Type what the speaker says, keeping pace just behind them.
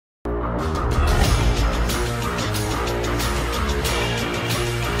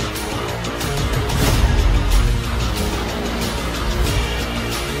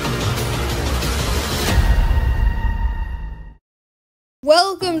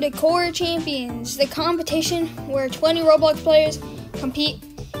Welcome to Core Champions, the competition where 20 Roblox players compete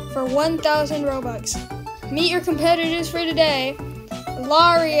for 1,000 Robux. Meet your competitors for today,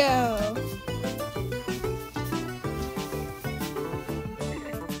 Lario,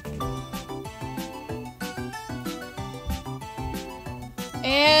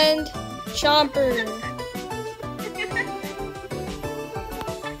 and Chomper.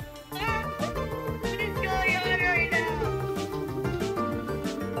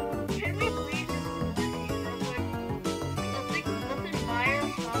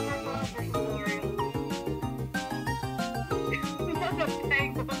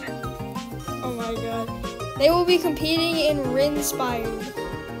 Oh my god. They will be competing in RInspired.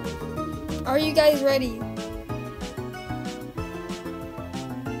 Are you guys ready?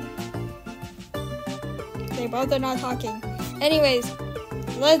 They both are not talking. Anyways,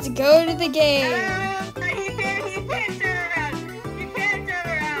 let's go to the game. You can't turn around. You can't turn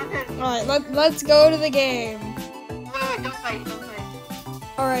around. Alright, let's go to the game. Wait, don't fight, don't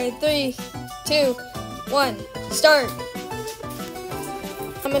fight. Alright, 3, 2, 1, start.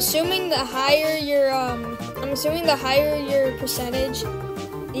 I'm assuming the higher your percentage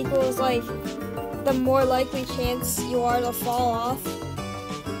equals like the more likely chance you are to fall off.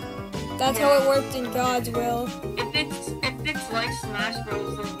 That's how it worked in God's will. If it's like Smash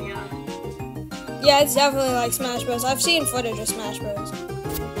Bros, then yeah. Yeah, it's definitely like Smash Bros. I've seen footage of Smash Bros.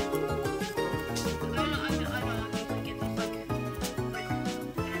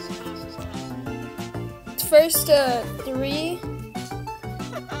 It's first to 3.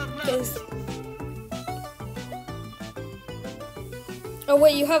 Oh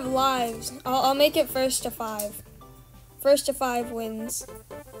wait, you have lives. I'll make it first to 5. First to 5 wins.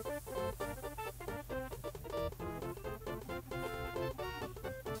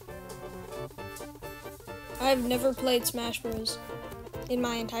 I've never played Smash Bros. In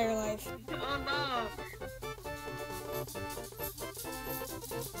my entire life. Oh no.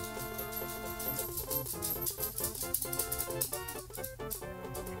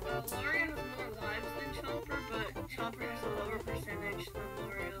 Lario has more lives than Chomper, but Chomper has a lower percentage than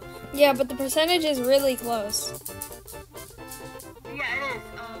Lario. Yeah, but the percentage is really close. Yeah, it is.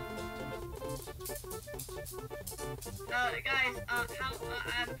 Guys, I'm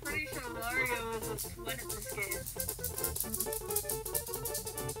pretty sure Lario is a sweat at this game.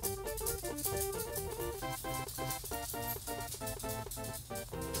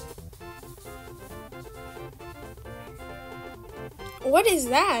 What is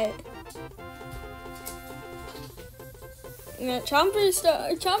that? Yeah,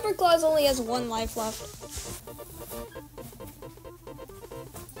 Chomperclaws only has 1 life left.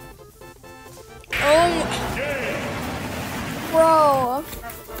 Bro,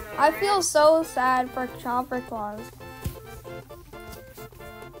 I feel so sad for Chomperclaws.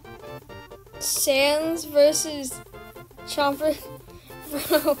 Sans versus Chomper.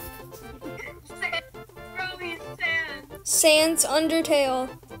 Bro. Sans Undertale.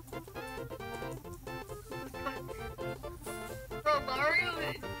 Bro,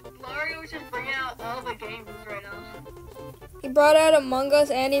 Lario is just bringing out all the games right now. He brought out Among Us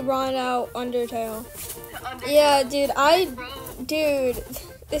and he brought out Undertale. Yeah, dude,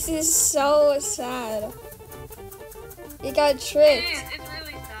 this is so sad. He got tricked. It's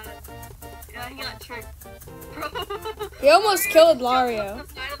really sad. Yeah, he got tricked. Bro. He almost killed Lario.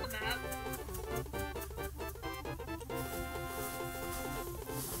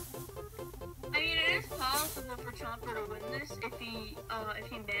 I mean, it is possible for Chomper to win this if he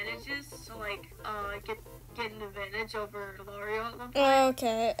manages to like get an advantage over Lario at one point.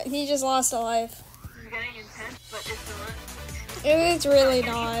 Okay, he just lost a life. It's getting intense, but it's not. It's really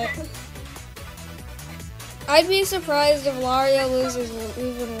not. I'd be surprised if Lario loses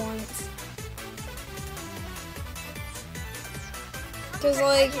even once. Cause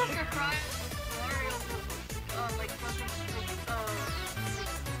like.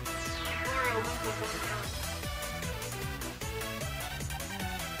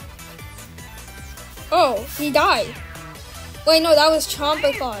 Oh, he died. Wait, no, that was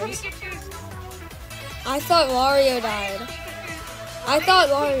Chomperclaws. I thought Lario died. I thought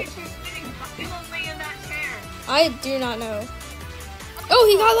Lario. I do not know. Oh,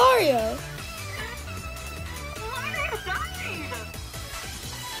 he got Lario.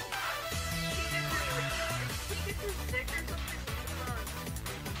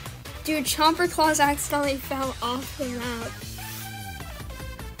 Dude, Chomperclaws accidentally fell off the map.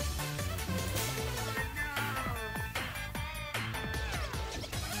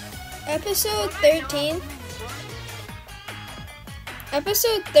 Episode 13.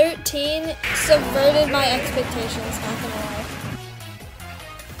 Episode 13 subverted my expectations, not gonna lie.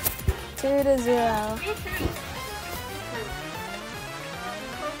 2-0. Me too.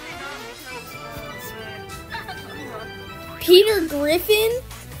 Hopefully not because, Peter Griffin?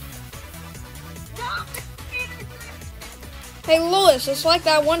 Hey, Lewis, it's like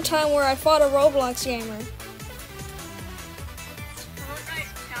that one time where I fought a Roblox gamer.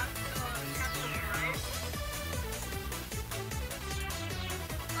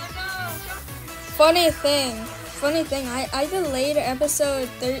 Funny thing, I delayed episode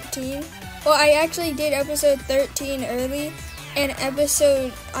 13. Well, I actually did episode 13 early, and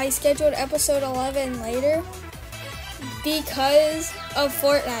I scheduled episode 11 later because of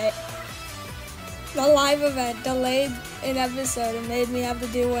Fortnite. The live event delayed an episode and made me have to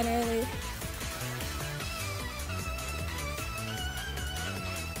do one early.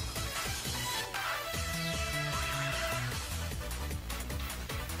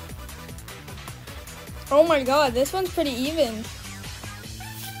 Oh my god, this one's pretty even.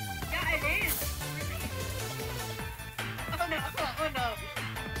 Yeah, it is. Oh no, oh no.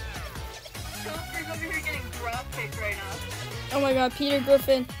 Chomper's over here getting drop kicked right now. Oh my god, Peter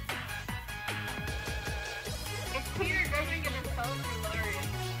Griffin. It's Peter Griffin gonna tell for Lario.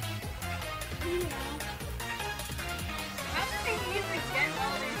 How did he even get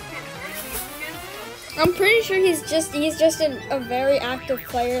all these kids? Where did he get them? I'm pretty sure he's just a very active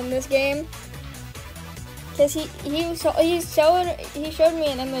player in this game. Cause he showed me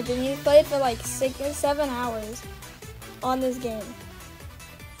an image and he's played for like 6 or 7 hours on this game.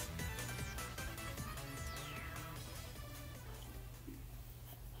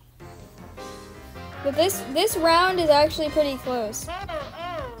 But this round is actually pretty close.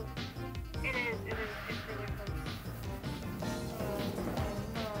 Oh. It is. It's really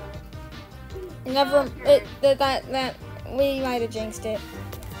close. That we might have jinxed it.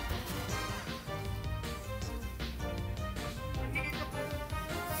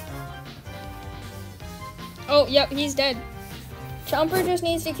 Oh, yep, he's dead. Chomper just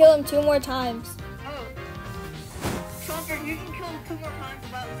needs to kill him 2 more times. Oh. Chomper, you can kill him 2 more times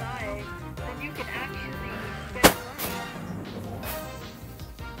without dying. Then you can actually get money.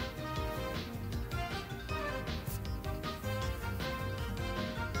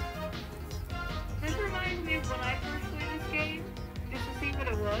 This reminds me of when I first played this game, just to see what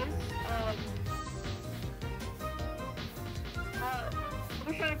it was.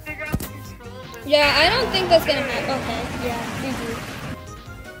 We're trying to figure out the controls. Yeah, I don't think that's gonna happen. Okay, yeah, GG.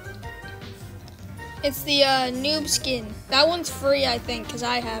 It's the noob skin. That one's free, I think, because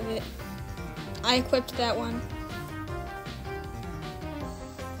I have it. I equipped that one.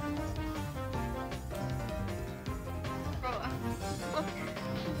 Bro,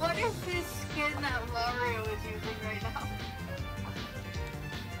 what is this skin that Lario is using right now?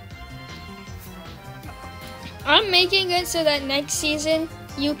 I'm making it so that next season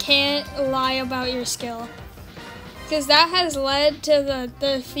you can't lie about your skill. Because that has led to the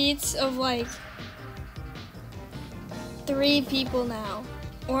defeats of like 3 people now.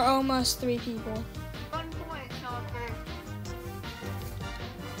 Or almost 3 people. 1 point, Chomper.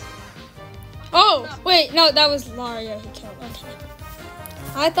 Oh, wait, no, that was Lario who killed him. Okay.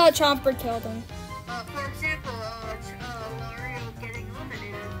 I thought Chomper killed him. For example, Lario getting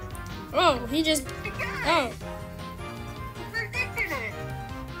eliminated. Oh, he just... Oh. Predicted it.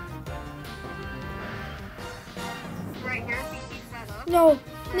 Right here, if he keeps that up. No,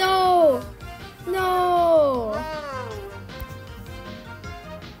 no, no. Oh.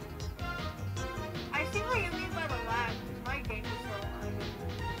 I see what you mean by the lag. My game is so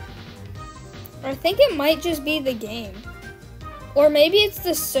lag. I think it might just be the game. Or maybe it's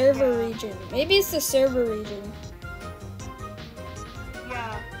the server region. Maybe it's the server region.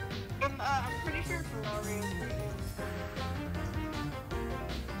 Yeah. I'm pretty sure it's Lario.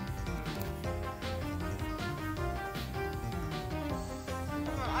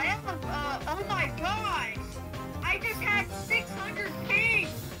 I have oh my gosh! I just had 600 ping!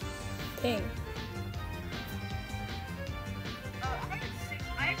 Ping. I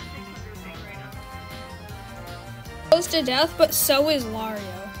have 600 ping right now. Close to death, but so is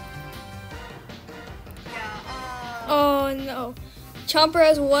Lario. Yeah, Oh no. Chomper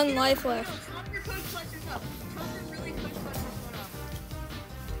has 1 life left. Chomper could clutch this up. Chomper really could clutch this one up.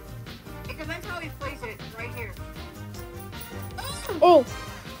 It depends how he plays it, right here. Oh.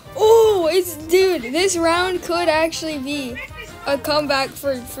 Oh, dude, this round could actually be a comeback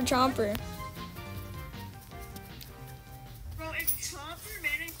for Chomper. Bro, if Chomper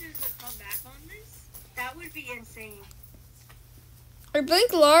manages to come back on this, that would be insane. I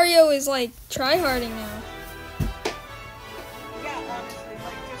think Lario is like tryharding now. Yeah, honestly,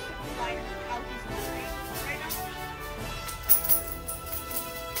 like just like how he's moving right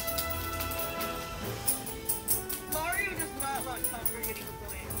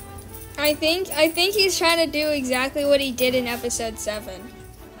I think he's trying to do exactly what he did in episode 7.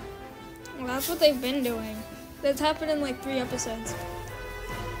 Well, that's what they've been doing. That's happened in like 3 episodes.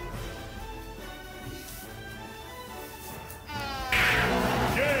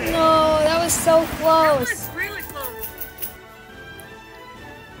 No, that was so close. That was really close.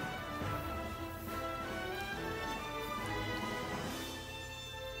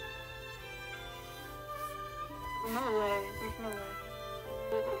 No way. There's no way.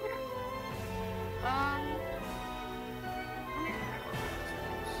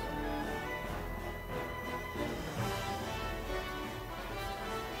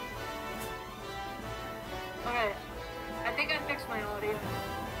 Okay. I think I fixed my audio.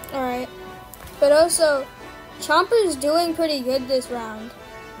 Alright. But also, Chomper's doing pretty good this round.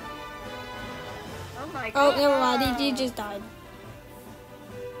 Oh my Oh, god. never mind. He just died.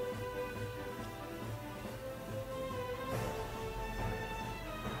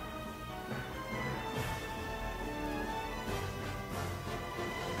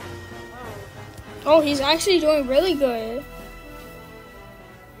 Oh, he's actually doing really good.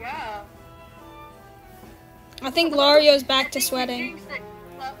 Yeah. I think Lario's back to sweating.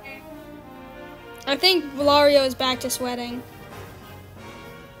 I think Lario is back to sweating.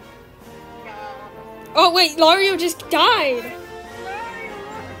 Oh wait, Lario just died.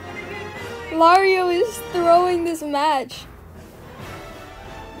 Lario is throwing this match.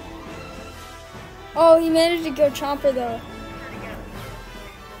 Oh, he managed to go Chomper though.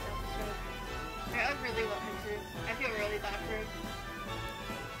 I really want him to. I feel really bad for him.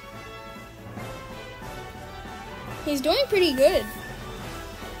 He's doing pretty good.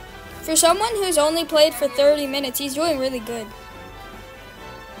 For someone who's only played for 30 minutes, he's doing really good.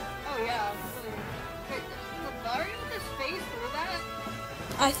 Oh yeah. Wait, did Lario just phase through that?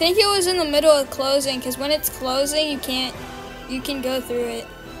 I think it was in the middle of closing, because when it's closing, you can go through it.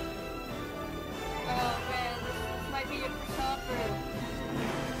 Oh man, this might be it for Chomper.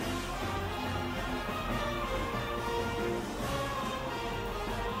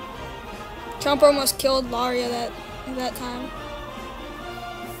 Chomper almost killed Lario that time.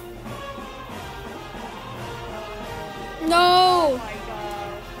 No! Oh my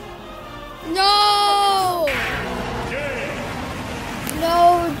god. No! No,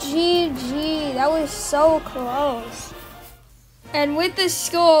 GG. That was so close. And with the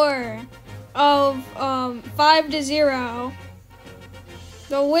score of 5-0,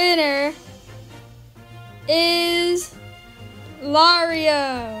 the winner is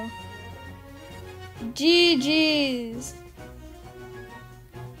Lario. GG's.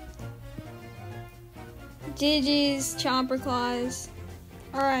 GG's, Chomperclaws.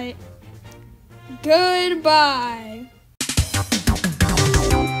 Alright. Goodbye.